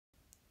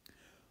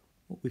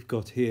What we've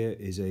got here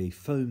is a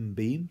foam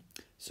beam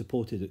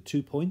supported at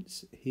 2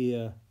 points,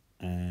 here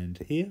and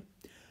here,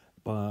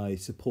 by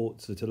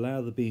supports that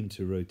allow the beam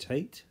to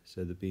rotate,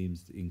 so the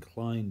beam's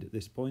inclined at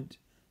this point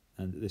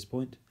and at this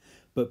point,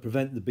 but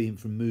prevent the beam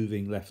from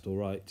moving left or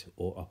right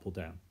or up or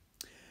down.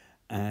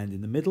 And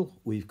in the middle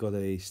we've got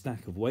a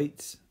stack of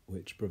weights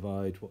which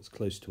provide what's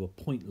close to a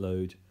point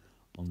load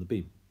on the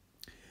beam.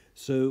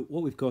 So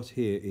what we've got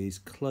here is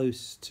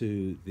close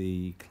to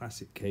the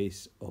classic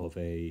case of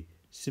a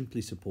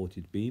simply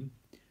supported beam,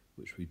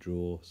 which we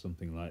draw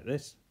something like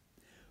this,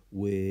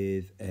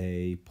 with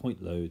a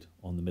point load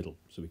on the middle,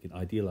 so we can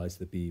idealize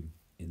the beam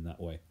in that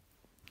way.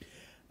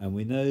 And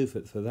we know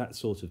that for that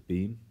sort of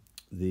beam,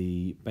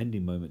 the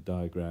bending moment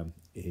diagram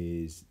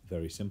is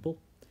very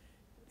simple.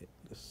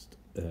 It's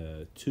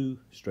two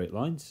straight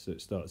lines, so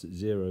it starts at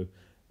 0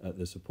 at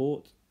the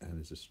support, and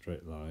there's a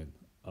straight line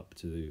up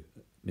to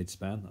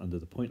mid-span under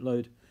the point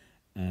load,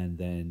 and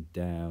then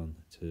down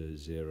to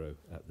 0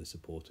 at the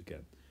support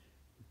again.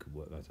 We can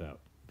work that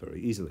out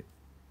very easily.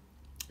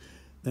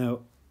 Now,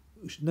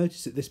 we should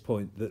notice at this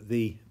point that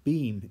the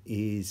beam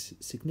is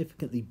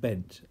significantly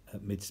bent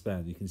at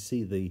mid-span. You can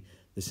see the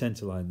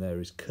centre line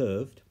there is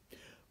curved,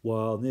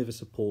 while near the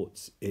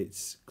supports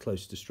it's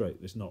close to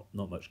straight. There's not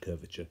much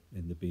curvature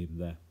in the beam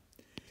there.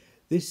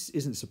 This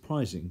isn't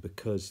surprising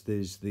because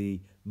there's the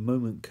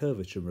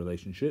moment-curvature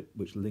relationship,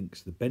 which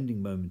links the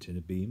bending moment in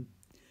a beam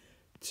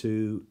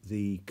to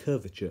the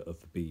curvature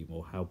of the beam,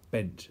 or how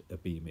bent a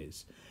beam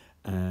is.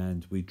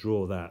 And we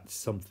draw that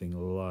something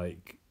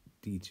like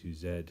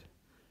d2z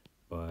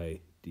by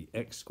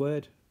dx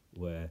squared,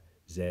 where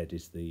z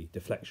is the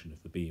deflection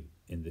of the beam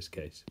in this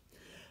case.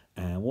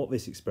 And what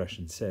this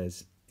expression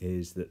says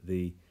is that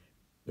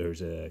there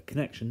is a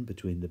connection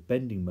between the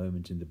bending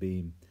moment in the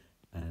beam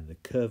and the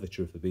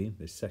curvature of the beam,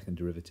 this second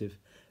derivative,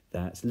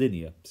 that's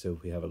linear. So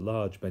if we have a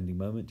large bending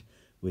moment,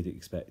 we'd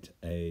expect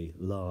a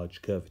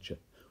large curvature,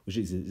 which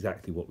is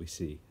exactly what we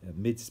see. At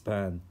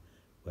mid-span,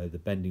 where the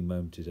bending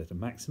moment is at a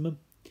maximum,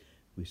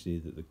 we see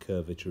that the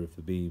curvature of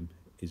the beam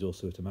is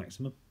also at a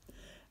maximum.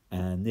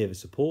 And near the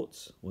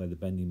supports, where the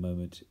bending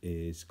moment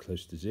is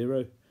close to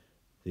 0,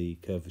 the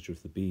curvature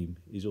of the beam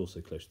is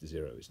also close to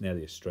 0. It's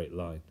nearly a straight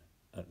line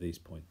at these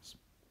points.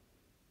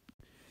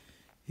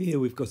 Here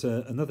we've got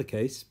another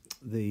case.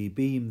 The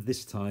beam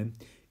this time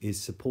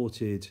is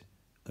supported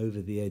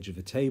over the edge of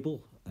a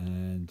table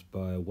and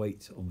by a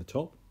weight on the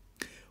top.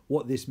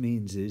 What this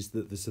means is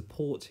that the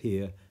support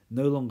here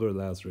no longer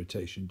allows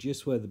rotation.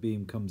 Just where the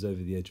beam comes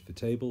over the edge of the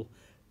table,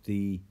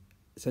 the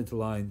centre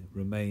line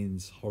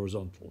remains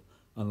horizontal,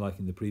 unlike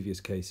in the previous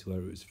case where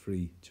it was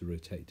free to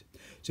rotate.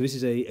 So this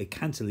is a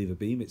cantilever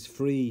beam. It's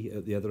free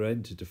at the other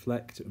end to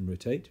deflect and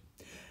rotate.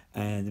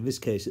 And in this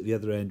case, at the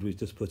other end, we've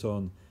just put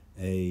on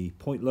a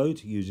point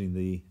load using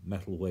the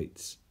metal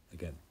weights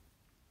again.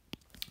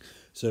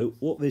 So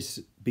what this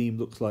beam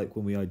looks like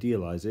when we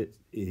idealize it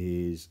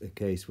is a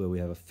case where we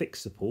have a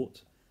fixed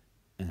support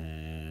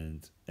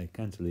and a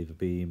cantilever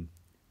beam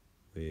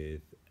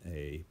with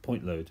a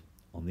point load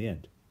on the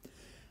end.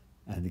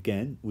 And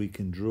again, we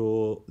can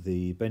draw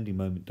the bending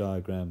moment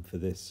diagram for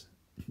this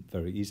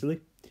very easily.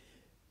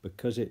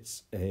 Because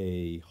it's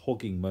a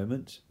hogging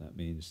moment, that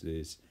means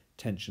there's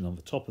tension on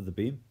the top of the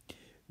beam,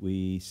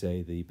 we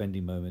say the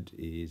bending moment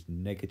is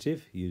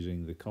negative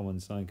using the common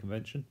sign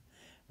convention.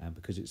 And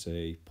because it's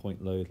a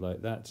point load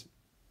like that,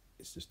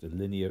 it's just a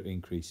linear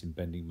increase in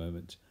bending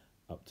moment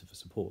up to the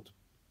support.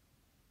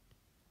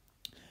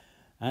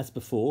 As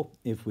before,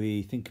 if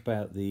we think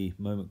about the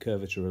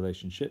moment-curvature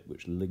relationship,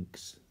 which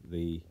links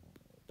the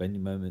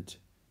bending moment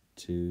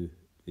to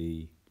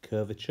the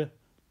curvature,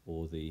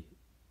 or the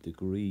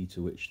degree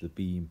to which the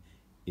beam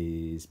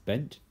is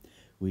bent,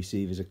 we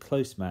see there's a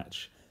close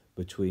match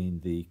between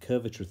the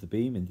curvature of the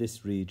beam. In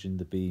this region,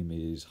 the beam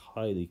is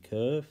highly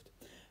curved,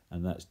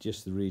 and that's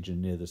just the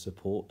region near the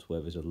support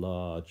where there's a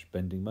large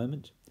bending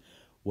moment.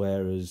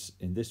 Whereas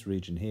in this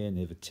region here,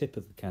 near the tip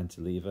of the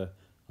cantilever,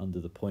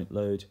 under the point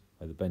load,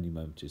 where the bending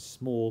moment is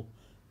small,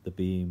 the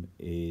beam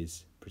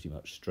is pretty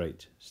much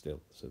straight still,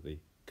 so the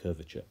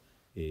curvature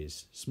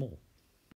is small.